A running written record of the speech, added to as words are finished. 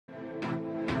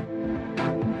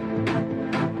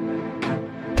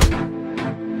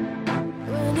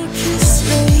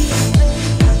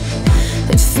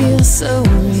so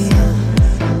real.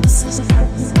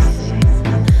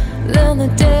 Then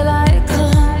the daylight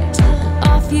comes and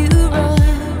off you run,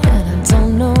 and I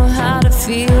don't know how to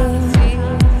feel.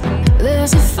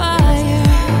 There's a fire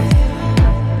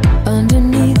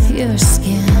underneath your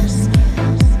skin,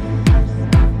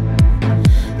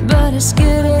 but it's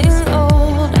getting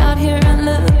old out here in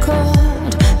the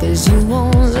cold, 'cause you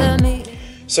won't let me.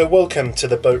 So welcome to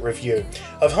the boat review.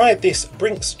 I've hired this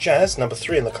Brinks Jazz number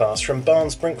 3 in the class from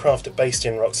Barnes Brinkcraft based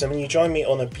in Wroxham, and you join me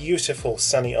on a beautiful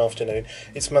sunny afternoon.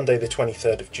 It's Monday the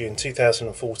 23rd of June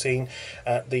 2014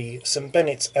 at the St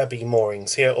Benet's Abbey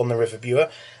moorings here on the River Bure,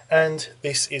 and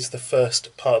this is the first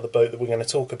part of the boat that we're going to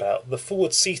talk about, the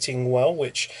forward seating well,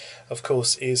 which of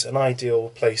course is an ideal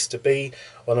place to be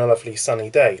on a lovely sunny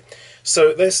day.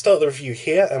 So let's start the review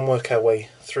here and work our way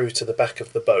through to the back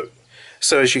of the boat.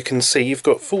 So as you can see, you've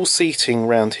got full seating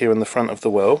round here in the front of the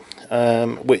well,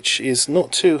 which is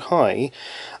not too high,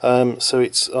 so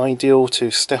it's ideal to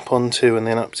step onto and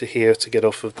then up to here to get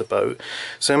off of the boat.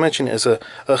 So imagine it as a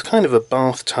kind of a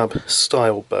bathtub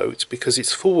style boat, because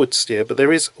it's forward steer, but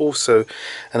there is also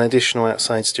an additional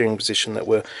outside steering position that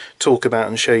we'll talk about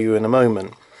and show you in a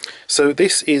moment. So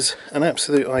this is an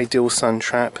absolute ideal sun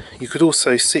trap. You could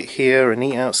also sit here and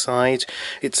eat outside.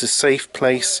 It's a safe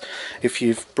place if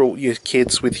you've brought your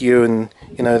kids with you, and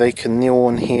you know they can kneel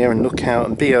on here and look out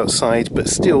and be outside but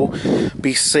still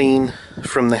be seen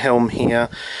from the helm here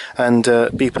and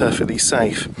be perfectly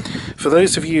safe. For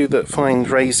those of you that find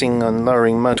raising and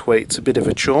lowering mud weights a bit of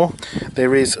a chore,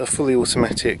 there is a fully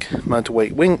automatic mud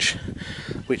weight winch,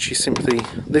 which you simply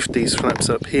lift these flaps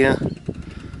up here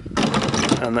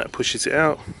and that pushes it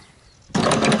out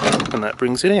and that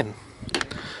brings it in.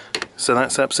 So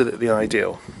that's absolutely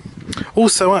ideal.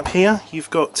 Also up here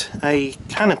you've got a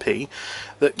canopy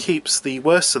that keeps the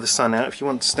worst of the sun out. If you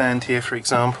want to stand here, for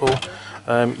example,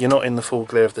 you're not in the full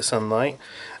glare of the sunlight,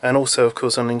 and also of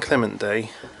course on an inclement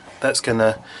day that's going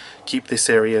to keep this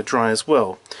area dry as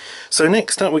well. So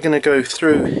next up we're going to go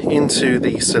through into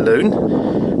the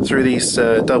saloon through these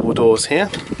double doors here.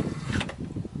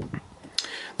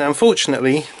 Now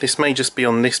unfortunately, this may just be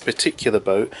on this particular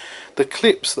boat, the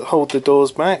clips that hold the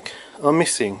doors back are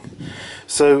missing.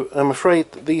 So I'm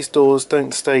afraid that these doors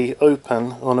don't stay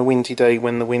open on a windy day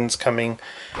when the wind's coming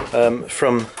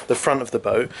from the front of the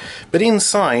boat. But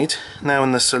inside, now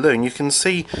in the saloon, you can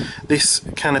see this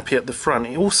canopy at the front.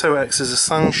 It also acts as a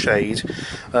sunshade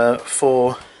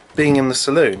for being in the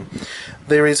saloon.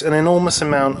 There is an enormous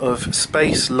amount of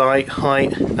space, light,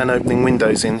 height and opening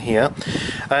windows in here,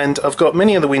 and I've got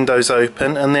many of the windows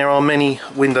open, and there are many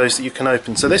windows that you can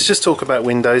open. So let's just talk about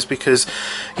windows, because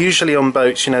usually on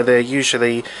boats, you know, they're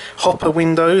usually hopper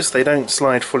windows, they don't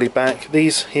slide fully back.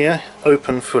 These here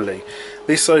open fully.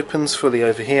 This opens fully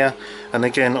over here, and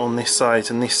again on this side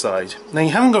and this side. Now you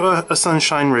haven't got a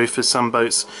sunshine roof as some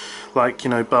boats, like, you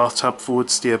know, bathtub forward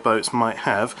steer boats might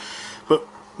have, but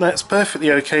that's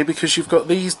perfectly okay, because you've got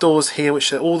these doors here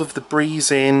which let all of the breeze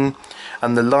in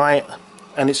and the light,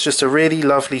 and it's just a really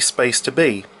lovely space to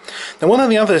be. Now one of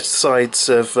the other sides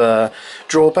of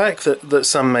drawback that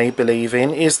some may believe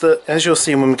in is that, as you'll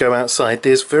see when we go outside,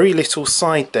 there's very little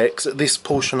side decks at this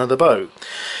portion of the boat.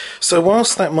 So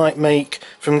whilst that might make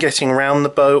from getting around the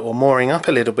boat or mooring up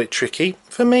a little bit tricky,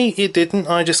 for me it didn't.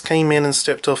 I just came in and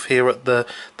stepped off here at the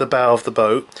bow of the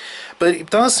boat. But it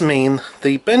does mean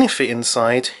the benefit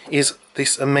inside is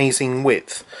this amazing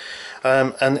width,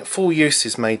 and full use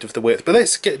is made of the width. But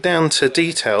let's get down to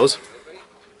details.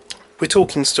 We're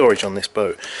talking storage on this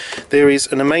boat. There is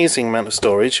an amazing amount of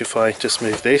storage. If I just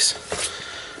move this,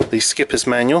 the skipper's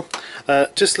manual,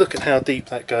 just look at how deep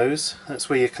that goes. That's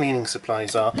where your cleaning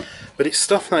supplies are. But it's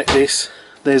stuff like this.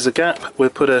 There's a gap, we'll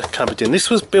put a cupboard in.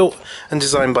 This was built and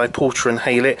designed by Porter and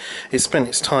Haylett. It spent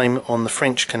its time on the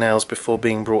French canals before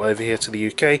being brought over here to the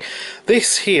UK.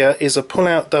 This here is a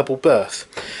pull-out double berth.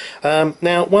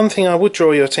 Now one thing I would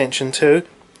draw your attention to,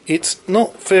 it's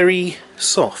not very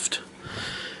soft.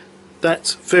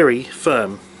 That's very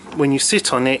firm. When you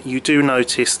sit on it you do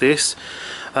notice this,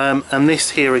 and this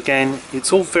here again,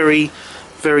 it's all very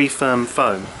firm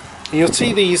foam. You'll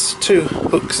see these two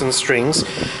hooks and strings,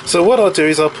 so what I'll do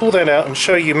is I'll pull that out and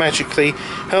show you magically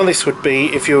how this would be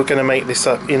if you were going to make this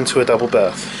up into a double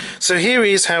berth. So here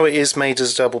is how it is made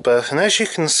as a double berth, and as you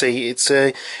can see it's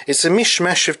a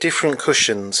mishmash of different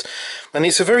cushions, and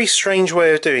it's a very strange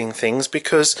way of doing things,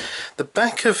 because the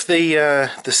back of the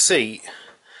seat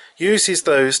uses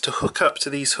those to hook up to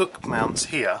these hook mounts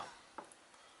here,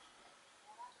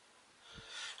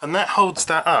 and that holds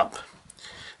that up.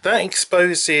 That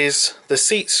exposes the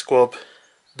seat squab,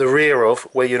 the rear of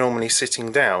where you're normally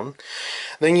sitting down.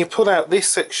 Then you pull out this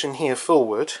section here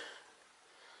forward,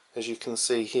 as you can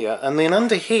see here, and then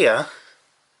under here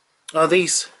are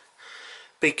these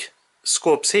big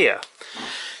squabs here.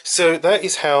 So that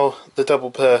is how the double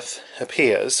berth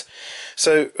appears.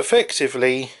 So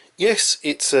effectively, yes,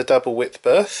 it's a double width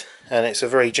berth and it's a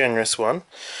very generous one,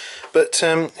 but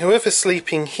whoever's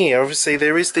sleeping here, obviously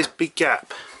there is this big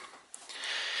gap,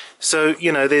 so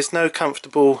you know there's no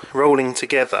comfortable rolling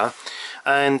together,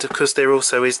 and of course there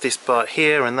also is this part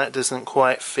here and that doesn't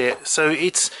quite fit, so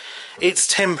it's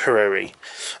temporary,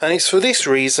 and it's for this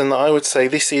reason that I would say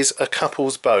this is a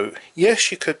couple's boat.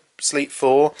 Yes, you could sleep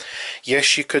 4,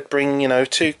 yes you could bring, you know,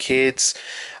 2 kids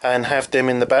and have them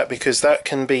in the back, because that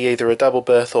can be either a double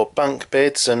berth or bunk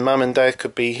beds and mum and dad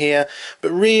could be here,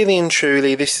 but really and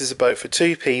truly this is a boat for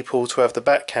 2 people to have the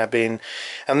back cabin,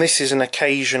 and this is an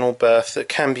occasional berth that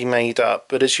can be made up,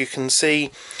 but as you can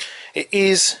see it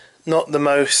is not the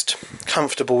most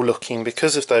comfortable looking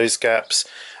because of those gaps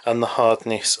and the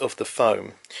hardness of the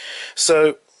foam.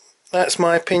 So that's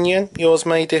my opinion, yours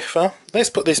may differ. Let's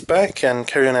put this back and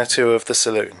carry on our tour of the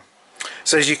saloon.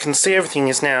 So as you can see, everything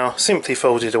is now simply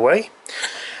folded away,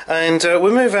 and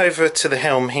we'll move over to the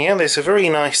helm here. There's a very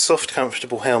nice soft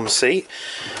comfortable helm seat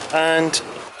and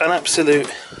an absolute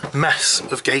mass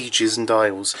of gauges and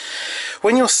dials.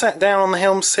 When you're sat down on the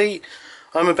helm seat,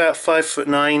 I'm about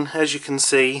 5'9", as you can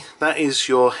see. That is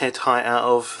your head height out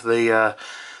of the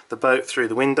boat through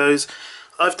the windows.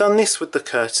 I've done this with the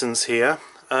curtains here,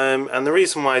 and the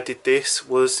reason why I did this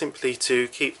was simply to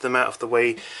keep them out of the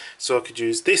way so I could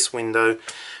use this window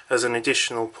as an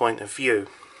additional point of view.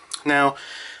 Now,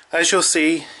 as you'll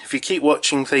see, if you keep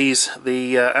watching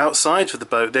the outside of the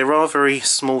boat, there are very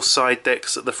small side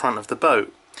decks at the front of the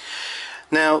boat.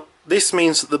 Now, this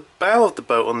means that the bow of the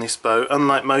boat on this boat,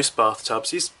 unlike most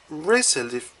bathtubs, is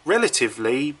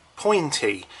relatively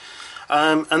pointy.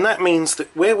 And that means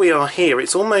that where we are here,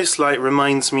 it's almost like,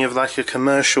 reminds me of like a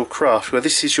commercial craft, where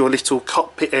this is your little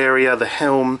cockpit area, the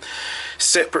helm,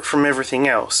 separate from everything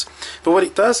else. But what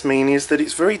it does mean is that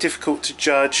it's very difficult to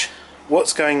judge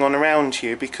what's going on around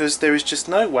you, because there is just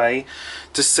no way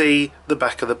to see the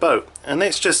back of the boat. And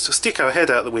let's just stick our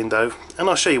head out the window and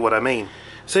I'll show you what I mean.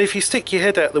 So if you stick your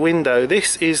head out the window,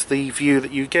 this is the view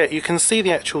that you get. You can see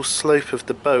the actual slope of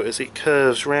the boat as it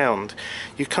curves round.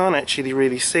 You can't actually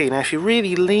really see. Now if you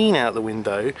really lean out the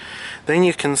window, then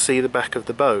you can see the back of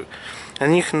the boat.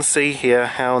 And you can see here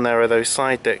how narrow those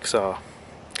side decks are.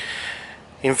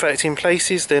 In fact, in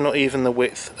places they're not even the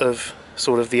width of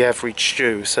sort of the average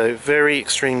stew. So very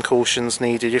extreme cautions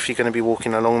needed if you're going to be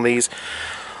walking along these.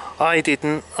 I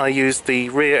didn't. I used the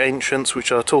rear entrance,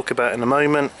 which I'll talk about in a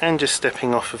moment, and just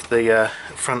stepping off of the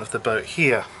front of the boat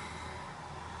here.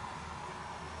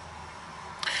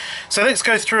 So let's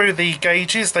go through the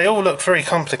gauges. They all look very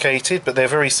complicated, but they're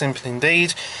very simple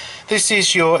indeed. This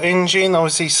is your engine,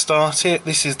 obviously start it.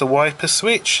 This is the wiper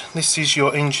switch. This is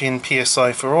your engine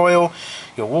PSI for oil,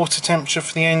 your water temperature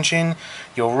for the engine,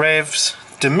 your revs,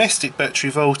 domestic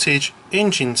battery voltage,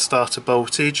 engine starter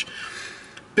voltage,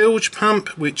 bilge pump,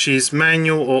 which is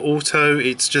manual or auto.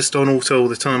 It's just on auto all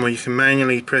the time, or you can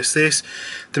manually press this.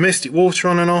 Domestic water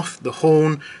on and off, the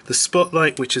horn, the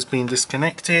spotlight, which has been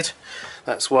disconnected.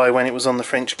 That's why when it was on the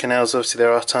French canals, obviously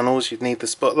there are tunnels, you'd need the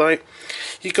spotlight.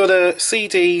 You've got a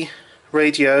CD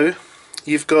radio,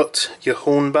 you've got your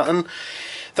horn button.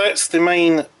 That's the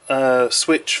main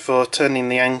switch for turning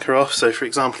the anchor off. So for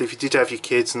example, if you did have your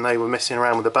kids and they were messing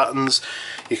around with the buttons,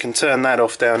 you can turn that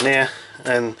off down there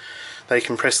and they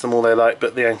can press them all they like,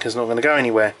 but the anchor's not going to go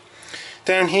anywhere.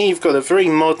 Down here you've got a very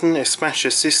modern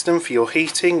Espasha system for your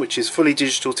heating, which is fully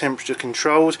digital temperature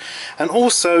controlled, and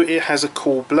also it has a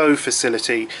cool blow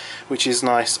facility, which is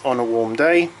nice on a warm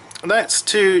day. That's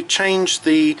to change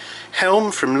the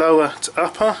helm from lower to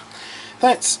upper.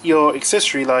 That's your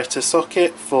accessory lighter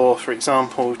socket for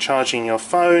example, charging your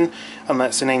phone, and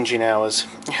that's in engine hours.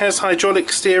 It has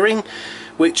hydraulic steering,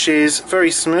 which is very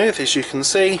smooth, as you can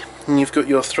see, and you've got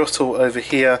your throttle over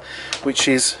here, which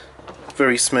is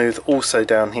very smooth also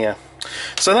down here.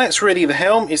 So that's really the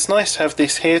helm. It's nice to have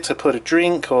this here to put a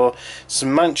drink or some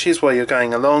munchies while you're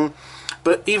going along,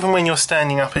 but even when you're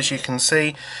standing up, as you can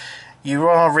see, you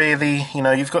are really, you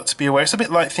know, you've got to be aware. It's a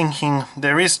bit like thinking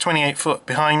there is 28 foot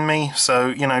behind me, so,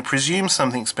 you know, presume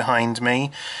something's behind me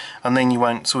and then you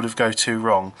won't sort of go too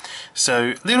wrong.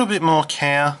 So a little bit more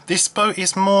care. This boat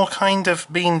is more kind of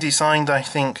being designed, I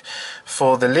think,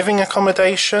 for the living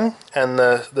accommodation and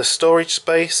the storage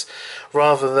space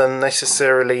rather than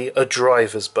necessarily a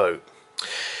driver's boat.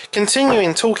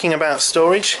 Continuing talking about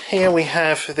storage, here we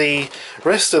have the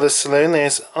rest of the saloon.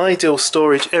 There's ideal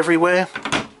storage everywhere,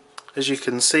 as you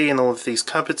can see in all of these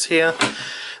cupboards here.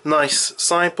 Nice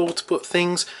sideboard to put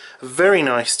things. A very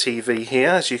nice TV here,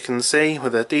 as you can see,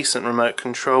 with a decent remote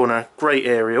control and a great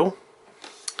aerial.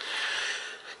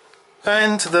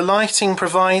 And the lighting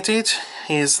provided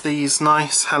is these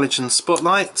nice halogen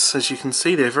spotlights. As you can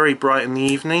see, they're very bright in the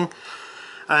evening.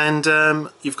 And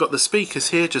you've got the speakers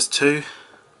here, just two,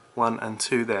 1 and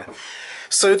 2 there.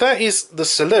 So that is the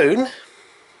saloon.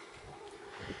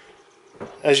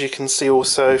 As you can see,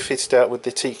 also fitted out with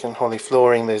the teak and holly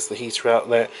flooring. There's the heater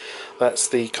outlet. That's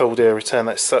the cold air return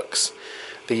that sucks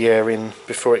the air in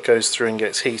before it goes through and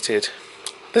gets heated.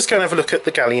 Let's go and have a look at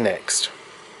the galley next.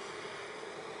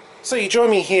 So you join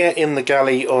me here in the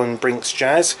galley on Brinks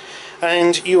Jazz,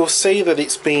 and you'll see that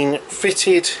it's been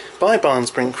fitted by Barnes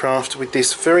Brinkcraft with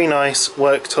this very nice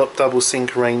worktop double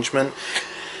sink arrangement.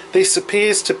 This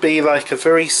appears to be like a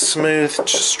very smooth,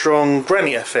 strong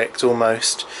granite effect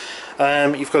almost.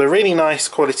 You've got a really nice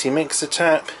quality mixer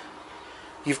tap.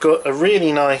 You've got a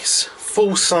really nice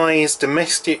full-size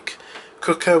domestic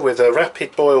cooker with a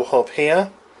rapid boil hob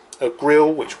here, a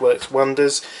grill which works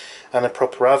wonders, and a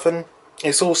proper oven.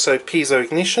 It's also piezo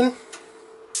ignition,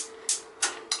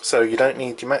 so you don't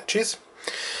need your matches.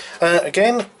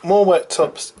 Again, more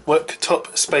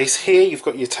worktop space here. You've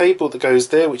got your table that goes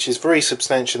there, which is very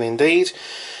substantial indeed.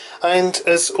 And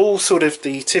as all sort of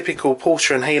the typical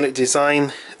Porter and Haylett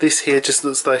design, this here just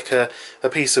looks like a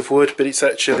piece of wood, but it's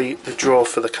actually the drawer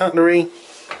for the cutlery.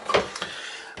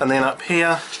 And then up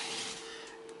here,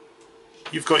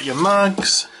 you've got your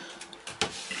mugs,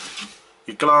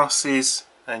 your glasses,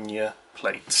 and your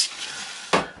plates.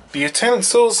 The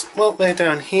utensils, well, they're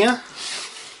down here,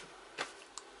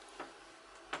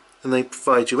 and they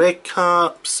provide you egg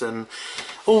cups and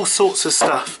all sorts of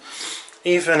stuff,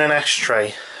 even an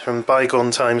ashtray from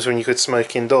bygone times when you could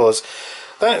smoke indoors.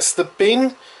 That's the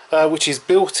bin, which is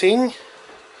built in.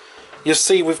 You'll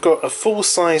see we've got a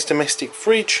full-size domestic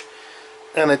fridge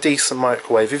and a decent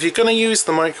microwave. If you're going to use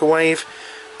the microwave,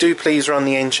 do please run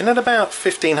the engine at about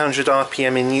 1500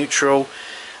 RPM in neutral,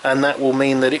 and that will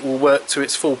mean that it will work to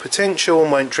its full potential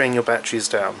and won't drain your batteries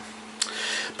down.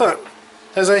 But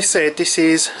as I said, this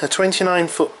is a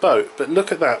 29-foot boat, but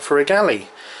look at that for a galley.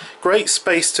 Great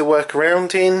space to work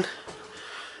around in.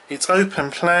 It's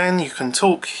open plan. You can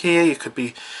talk here. You could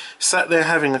be sat there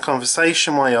having a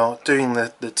conversation while you're doing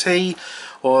the tea,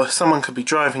 or someone could be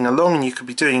driving along and you could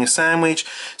be doing a sandwich,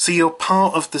 so you're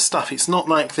part of the stuff. It's not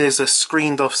like there's a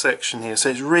screened off section here, so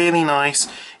it's really nice.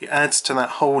 It adds to that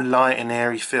whole light and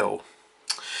airy feel.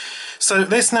 So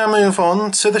let's now move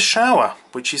on to the shower,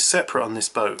 which is separate on this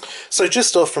boat. So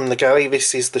just off from the galley,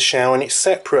 this is the shower, and it's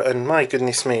separate, and my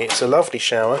goodness me, it's a lovely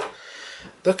shower.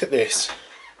 Look at this.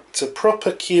 It's a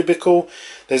proper cubicle.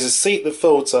 There's a seat that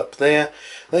folds up there.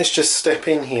 Let's just step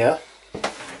in here.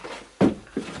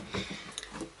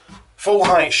 Full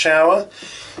height shower.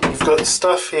 You've got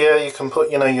stuff here. You can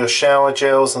put, you know, your shower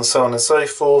gels and so on and so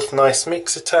forth. Nice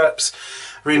mixer taps.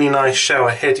 Really nice shower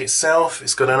head itself.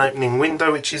 It's got an opening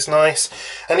window, which is nice,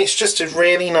 and it's just a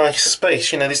really nice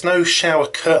space. You know, there's no shower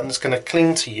curtain that's going to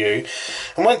cling to you,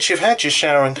 and once you've had your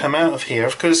shower and come out of here,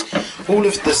 of course, all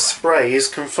of the spray is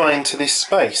confined to this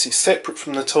space. It's separate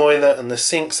from the toilet and the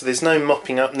sink, so there's no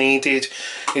mopping up needed.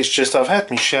 It's just, I've had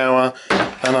my shower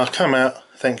and I'll come out,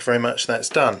 thank you very much, that's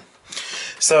done.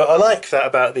 So I like that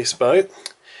about this boat.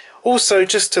 Also,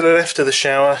 just to the left of the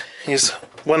shower is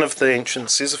one of the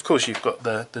entrances. Of course, you've got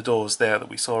the doors there that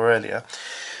we saw earlier.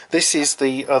 This is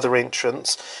the other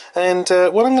entrance, and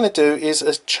what I'm going to do is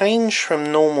a change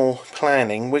from normal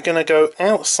planning. We're going to go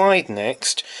outside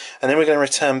next, and then we're going to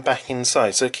return back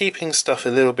inside, so keeping stuff a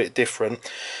little bit different.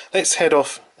 Let's head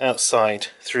off outside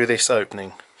through this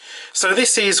opening. So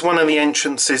this is one of the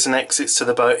entrances and exits to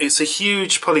the boat. It's a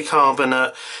huge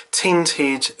polycarbonate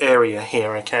tinted area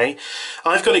here, okay?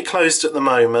 I've got it closed at the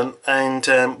moment, and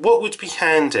what would be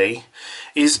handy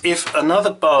is if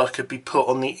another bar could be put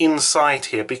on the inside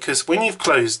here, because when you've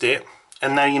closed it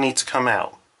and now you need to come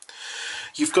out,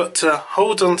 you've got to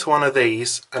hold on to one of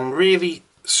these and really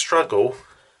struggle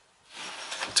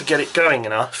to get it going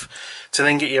enough to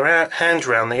then get your hand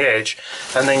around the edge,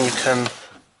 and then you can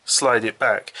slide it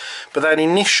back. But that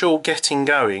initial getting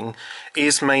going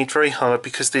is made very hard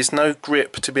because there's no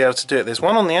grip to be able to do it. There's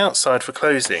one on the outside for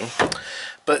closing,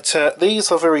 but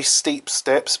these are very steep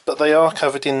steps, but they are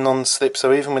covered in non-slip,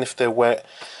 so even if they're wet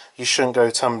you shouldn't go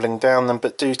tumbling down them.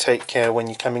 But do take care when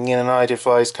you're coming in, and I'd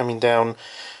advise coming down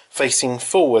facing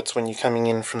forwards when you're coming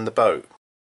in from the boat.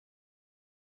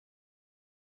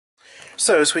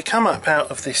 So as we come up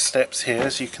out of these steps here,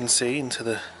 as you can see, into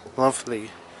the lovely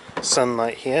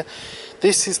sunlight here,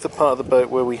 This is the part of the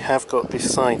boat where we have got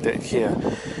this side deck here.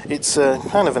 It's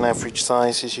kind of an average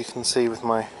size, as you can see with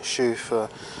my shoe for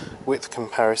width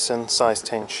comparison, size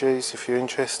 10 shoes if you're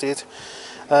interested.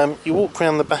 You walk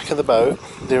around the back of the boat.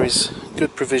 There is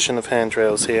good provision of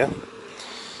handrails here.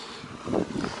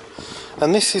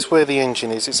 And this is where the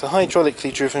engine is. It's a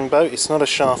hydraulically driven boat, it's not a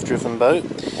shaft driven boat.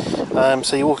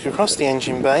 So you walk across the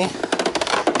engine bay.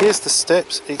 Here's the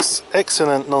steps, it's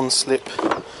excellent non-slip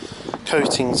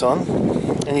coatings on,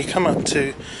 and you come up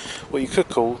to what you could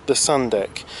call the sun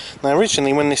deck. Now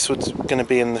originally, when this was going to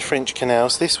be in the French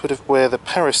canals, this would have where the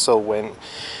parasol went,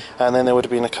 and then there would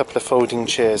have been a couple of folding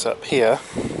chairs up here.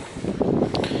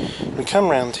 We come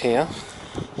round here,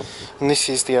 and this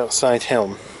is the outside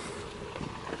helm.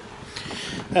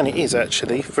 And it is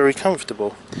actually very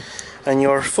comfortable, and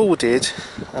you're afforded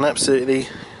an absolutely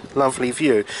lovely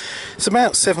view. It's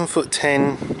about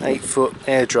 7'10", 8 foot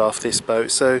air draft, this boat,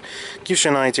 so it gives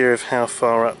you an idea of how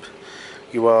far up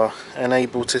you are, and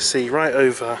able to see right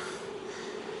over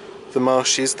the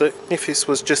marshes that if this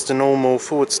was just a normal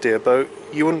forward steer boat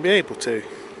you wouldn't be able to.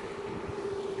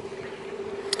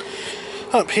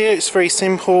 Up here it's very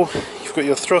simple. You've got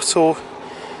your throttle,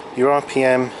 your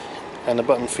RPM, and a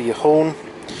button for your horn.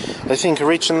 I think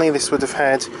originally this would have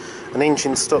had an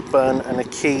engine stop button and a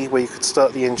key where you could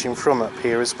start the engine from up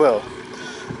here as well,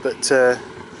 but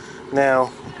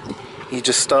now you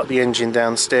just start the engine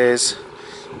downstairs,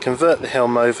 convert the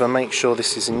helm over, make sure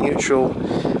this is in neutral,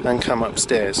 and come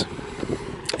upstairs.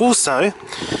 Also,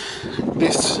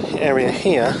 this area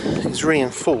here is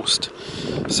reinforced,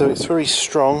 so it's very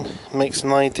strong, makes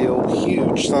an ideal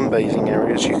huge sunbathing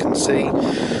area, as you can see.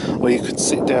 Or you could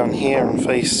sit down here and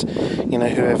face, you know,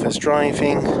 whoever's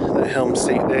driving. That helm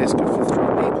seat there is good for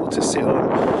 3 people to sit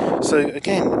on. So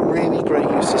again, really great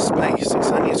use of space.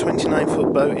 It's only a 29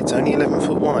 foot boat, it's only 11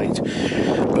 foot wide,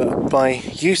 but by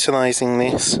utilising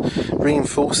this,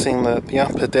 reinforcing the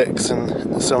upper decks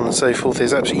and so on and so forth,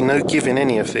 there's absolutely no give in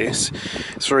any of this.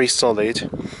 It's very solid.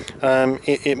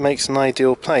 It makes an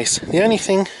ideal place. The only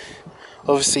thing,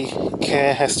 obviously,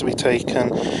 care has to be taken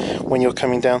when you're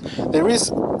coming down. There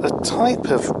is a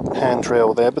type of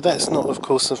handrail there, but that's not, of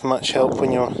course, of much help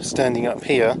when you're standing up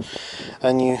here,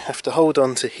 and you have to hold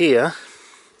on to here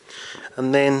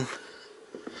and then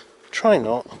try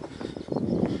not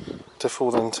to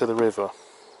fall into the river.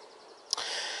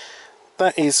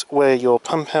 That is where your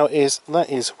pump out is, that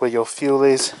is where your fuel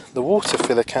is. The water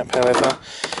filler cap, however,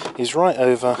 is right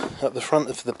over at the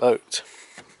front of the boat.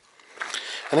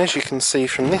 And as you can see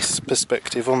from this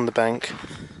perspective on the bank,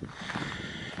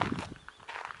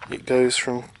 it goes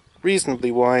from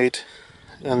reasonably wide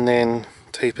and then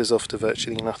tapers off to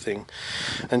virtually nothing.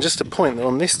 And just a point that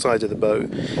on this side of the boat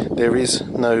there is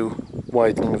no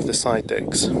widening of the side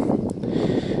decks.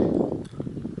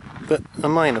 But a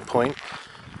minor point.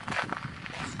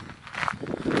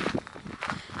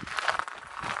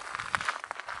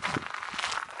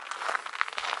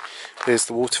 There's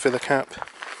the water filler cap.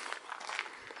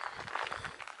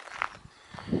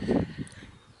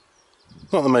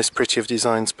 Not the most pretty of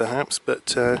designs perhaps,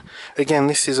 but again,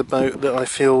 this is a boat that I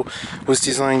feel was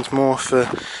designed more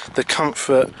for the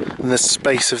comfort and the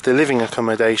space of the living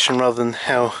accommodation rather than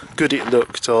how good it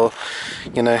looked, or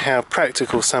you know, how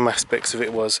practical some aspects of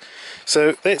it was.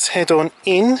 So let's head on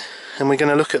in, and we're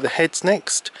going to look at the heads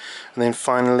next, and then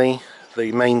finally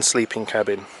the main sleeping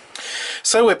cabin.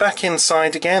 So we're back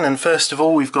inside again, and first of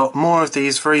all we've got more of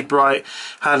these very bright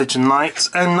halogen lights,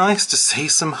 and nice to see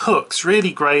some hooks.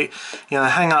 Really great, you know,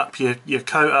 hang up your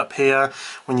coat up here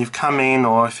when you've come in,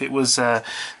 or if it was not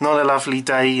a lovely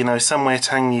day, you know, somewhere to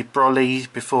hang your brolly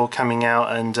before coming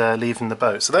out and leaving the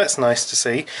boat. So that's nice to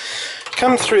see.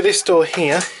 Come through this door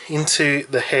here into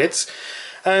the heads,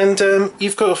 and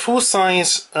you've got a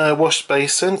full-size wash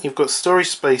basin, you've got storage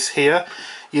space here.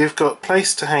 You've got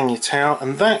place to hang your towel,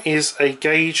 and that is a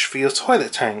gauge for your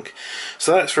toilet tank.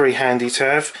 So that's very handy to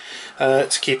have,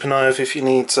 to keep an eye of if you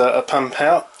need a pump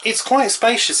out. It's quite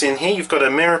spacious in here. You've got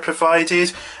a mirror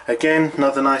provided. Again,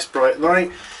 another nice bright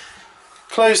light.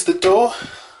 Close the door.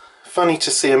 Funny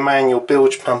to see a manual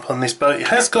bilge pump on this boat. It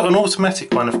has got an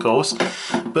automatic one, of course,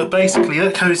 but basically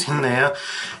that goes in there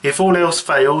if all else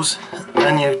fails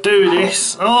and you do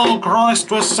this. Oh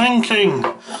Christ, we're sinking!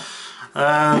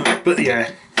 But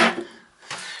yeah,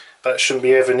 that shouldn't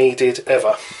be ever needed,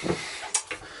 ever.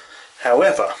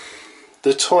 However,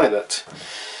 the toilet.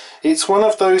 It's one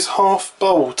of those half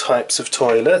bowl types of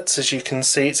toilets, as you can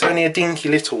see. It's only a dinky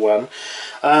little one,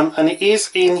 and it is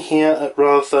in here at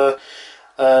rather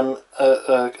an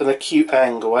acute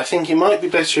angle. I think it might be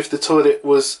better if the toilet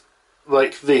was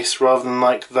like this rather than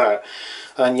like that.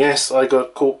 And yes, I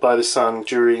got caught by the sun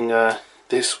during the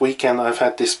this weekend I've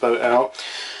had this boat out.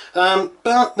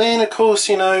 But then of course,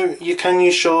 you know, you can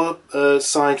use shore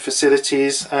side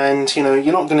facilities, and you know,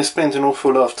 you're not going to spend an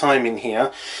awful lot of time in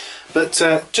here. But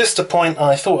just a point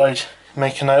I thought I'd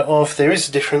make a note of, there is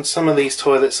a difference. Some of these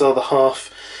toilets are the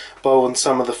half bowl and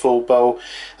some of the full bowl,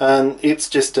 and it's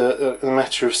just a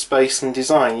matter of space and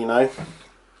design, you know.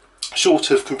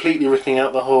 Short of completely ripping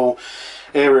out the whole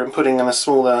area and putting in a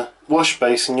smaller wash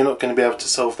basin, you're not going to be able to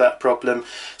solve that problem.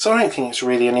 So I don't think it's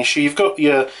really an issue. You've got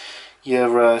your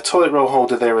toilet roll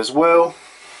holder there as well.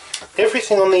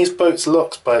 Everything on these boats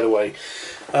locks, by the way.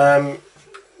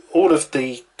 All of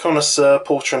the Connoisseur,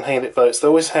 Porter and Haylett boats, they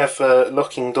always have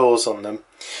locking doors on them.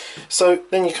 So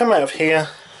then you come out of here,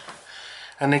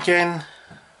 and again,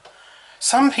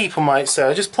 some people might say,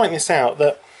 I'll just point this out,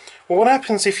 that well, what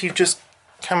happens if you just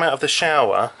come out of the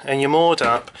shower and you're moored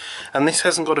up and this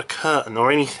hasn't got a curtain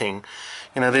or anything?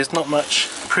 You know, there's not much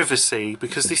privacy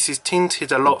because this is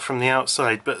tinted a lot from the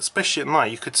outside, but especially at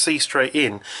night you could see straight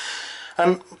in.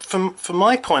 And from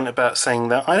my point about saying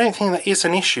that, I don't think that is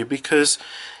an issue, because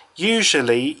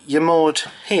usually you're moored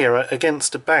here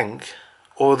against a bank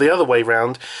or the other way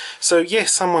round. So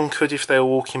yes, someone could, if they were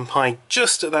walking by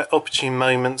just at that opportune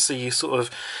moment, so you sort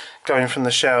of going from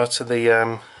the shower to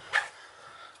the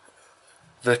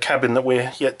cabin that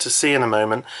we're yet to see in a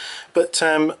moment. But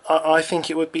I think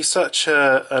it would be such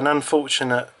an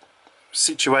unfortunate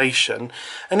situation,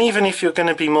 and even if you're going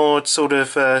to be moored sort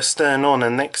of stern on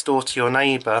and next door to your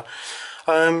neighbour,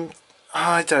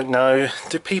 I don't know,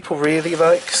 do people really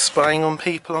like spying on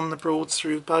people on the Broads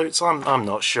through boats? I'm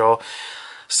not sure.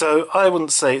 So I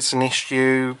wouldn't say it's an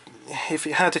issue. If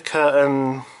it had a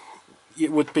curtain,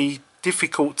 it would be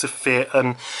difficult to fit,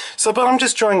 and so, but I'm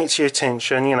just drawing it to your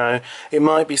attention. You know, it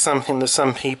might be something that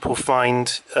some people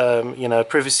find you know, a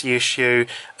privacy issue.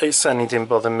 It certainly didn't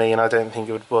bother me, and I don't think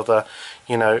it would bother,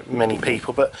 you know, many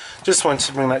people, but just wanted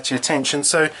to bring that to your attention.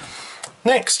 So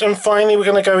next and finally, we're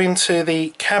going to go into the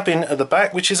cabin at the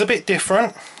back, which is a bit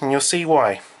different, and you'll see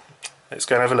why. Let's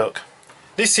go and have a look.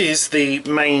 This is the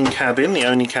main cabin, the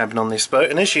only cabin on this boat,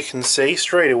 and as you can see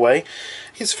straight away,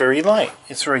 it's very light,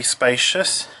 it's very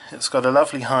spacious, it's got a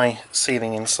lovely high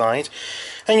ceiling inside,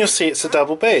 and you'll see it's a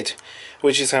double bed,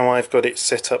 which is how I've got it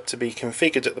set up to be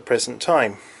configured at the present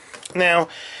time. Now,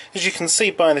 as you can see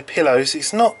by the pillows,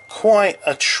 it's not quite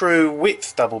a true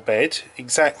width double bed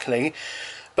exactly,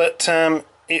 but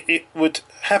it would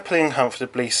happily and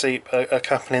comfortably sleep a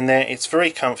couple in there. It's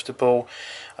very comfortable,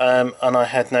 and I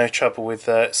had no trouble with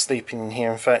sleeping in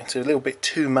here. In fact, a little bit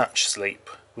too much sleep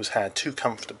was had, too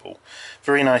comfortable.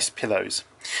 Very nice pillows.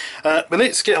 But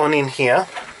let's get on in here.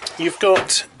 You've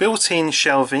got built-in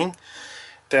shelving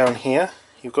down here.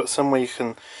 You've got somewhere you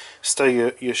can stow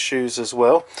your shoes as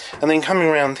well. And then coming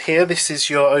around here, this is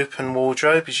your open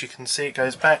wardrobe. As you can see, it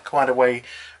goes back quite a way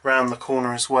round the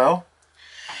corner as well.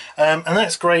 And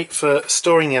that's great for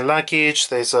storing your luggage.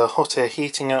 There's a hot air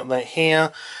heating outlet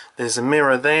here. There's a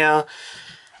mirror there.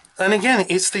 And again,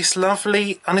 it's this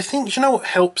lovely, and I think, you know what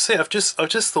helps it? I've just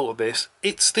thought of this.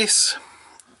 It's this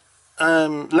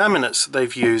laminates that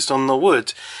they've used on the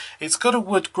wood. It's got a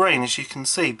wood grain, as you can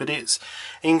see, but it's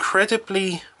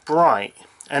incredibly bright,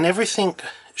 and everything,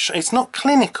 it's not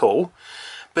clinical,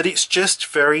 but it's just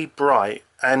very bright,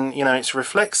 and you know, it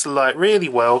reflects the light really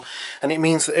well, and it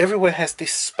means that everywhere has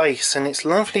this space, and it's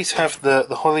lovely to have the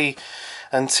holly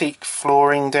antique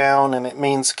flooring down, and it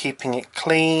means keeping it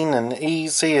clean and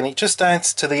easy, and it just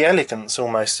adds to the elegance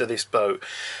almost of this boat.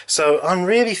 So I'm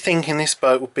really thinking this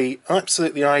boat would be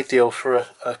absolutely ideal for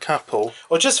a couple,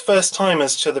 or just first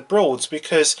timers to the Broads,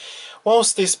 because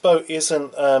whilst this boat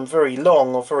isn't very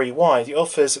long or very wide, it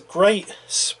offers great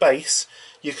space.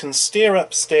 You can steer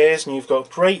upstairs and you've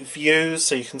got great views,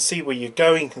 so you can see where you're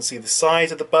going, you can see the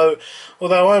side of the boat.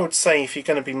 Although I would say if you're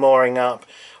going to be mooring up,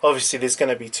 obviously there's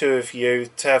going to be two of you,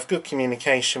 to have good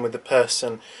communication with the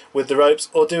person with the ropes,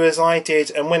 or do as I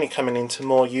did, and when you're coming into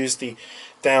moor, use the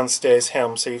downstairs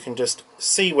helm so you can just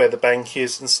see where the bank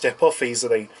is and step off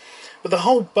easily. But the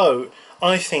whole boat,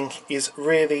 I think, is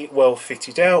really well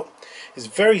fitted out. It's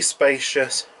very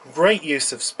spacious, great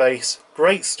use of space,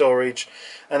 great storage,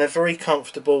 and a very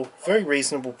comfortable, very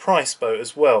reasonable price boat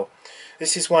as well.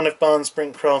 This is one of Barnes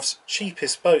Brinkcraft's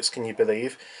cheapest boats, can you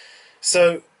believe?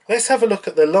 So let's have a look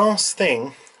at the last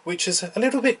thing, which is a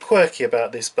little bit quirky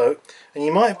about this boat, and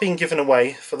you might have been given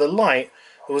away for the light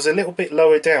that was a little bit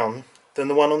lower down than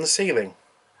the one on the ceiling.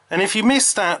 And if you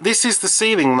missed that, this is the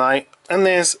ceiling light, and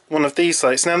there's one of these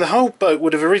lights. Now the whole boat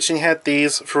would have originally had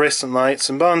these fluorescent lights,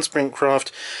 and Barnes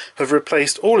Brinkcraft have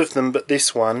replaced all of them but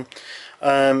this one.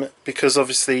 because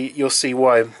obviously you'll see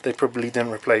why they probably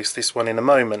didn't replace this one in a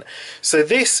moment. So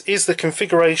this is the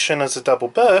configuration as a double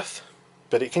berth,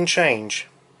 but it can change.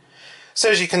 So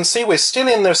as you can see, we're still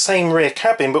in the same rear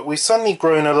cabin, but we've suddenly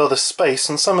grown a lot of space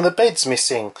and some of the beds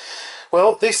missing.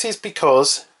 Well, this is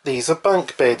because these are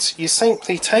bunk beds. You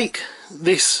simply take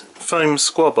this foam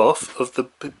squab off of the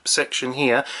section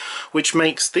here, which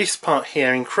makes this part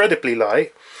here incredibly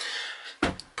light,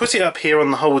 put it up here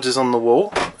on the holders on the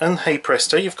wall, and hey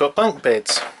presto, you've got bunk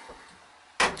beds.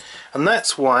 And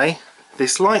that's why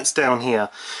this light's down here,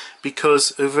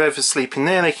 because of whoever's sleeping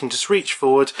there, they can just reach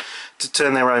forward to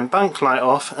turn their own bunk light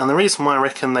off. And the reason why I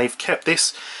reckon they've kept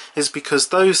this is because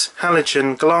those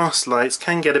halogen glass lights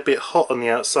can get a bit hot on the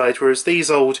outside, whereas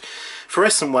these old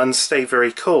fluorescent ones stay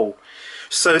very cool.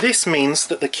 So this means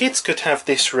that the kids could have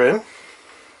this room,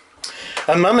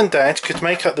 and mum and dad could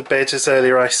make up the bed, as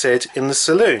earlier I said, in the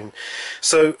saloon.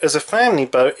 So as a family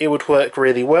boat it would work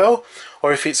really well,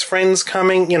 or if it's friends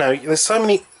coming, you know, there's so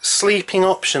many sleeping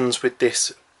options with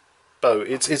this boat.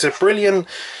 It's a brilliant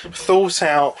thought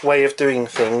out way of doing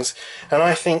things, and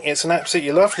I think it's an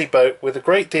absolutely lovely boat with a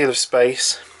great deal of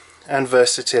space and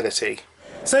versatility.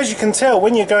 So as you can tell,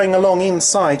 when you're going along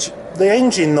inside, the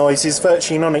engine noise is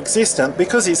virtually non-existent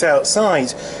because it's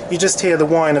outside. You just hear the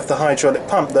whine of the hydraulic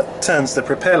pump that turns the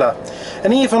propeller.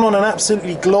 And even on an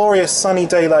absolutely glorious sunny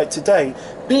day like today,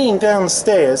 being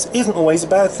downstairs isn't always a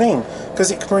bad thing,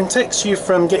 because it protects you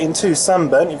from getting too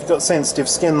sunburnt if you've got sensitive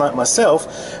skin like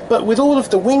myself. But with all of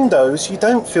the windows, you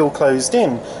don't feel closed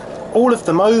in. All of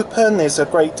them open, there's a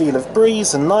great deal of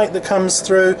breeze and light that comes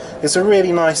through. It's a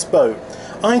really nice boat.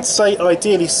 I'd say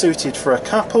ideally suited for a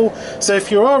couple. So if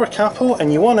you are a couple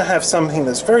and you want to have something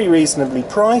that's very reasonably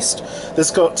priced, that's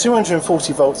got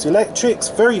 240 volts electrics,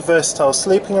 very versatile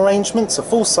sleeping arrangements, a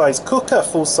full-size cooker, a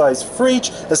full-size fridge,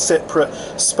 a separate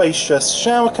spacious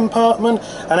shower compartment,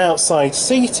 an outside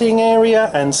seating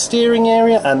area and steering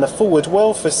area, and the forward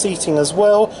well for seating as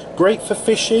well, great for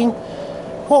fishing.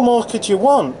 What more could you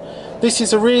want? This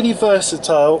is a really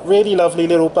versatile, really lovely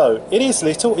little boat. It is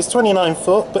little, it's 29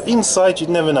 foot, but inside you'd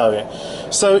never know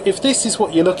it. So if this is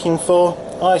what you're looking for,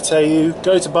 I tell you,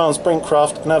 go to Barnes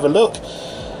Brinkcraft and have a look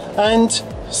and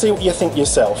see what you think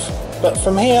yourself. But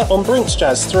from here on Brinks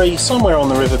Jazz 3, somewhere on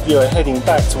the River Bure heading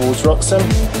back towards Wroxham,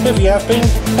 whoever you have been,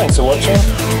 thanks for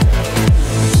watching.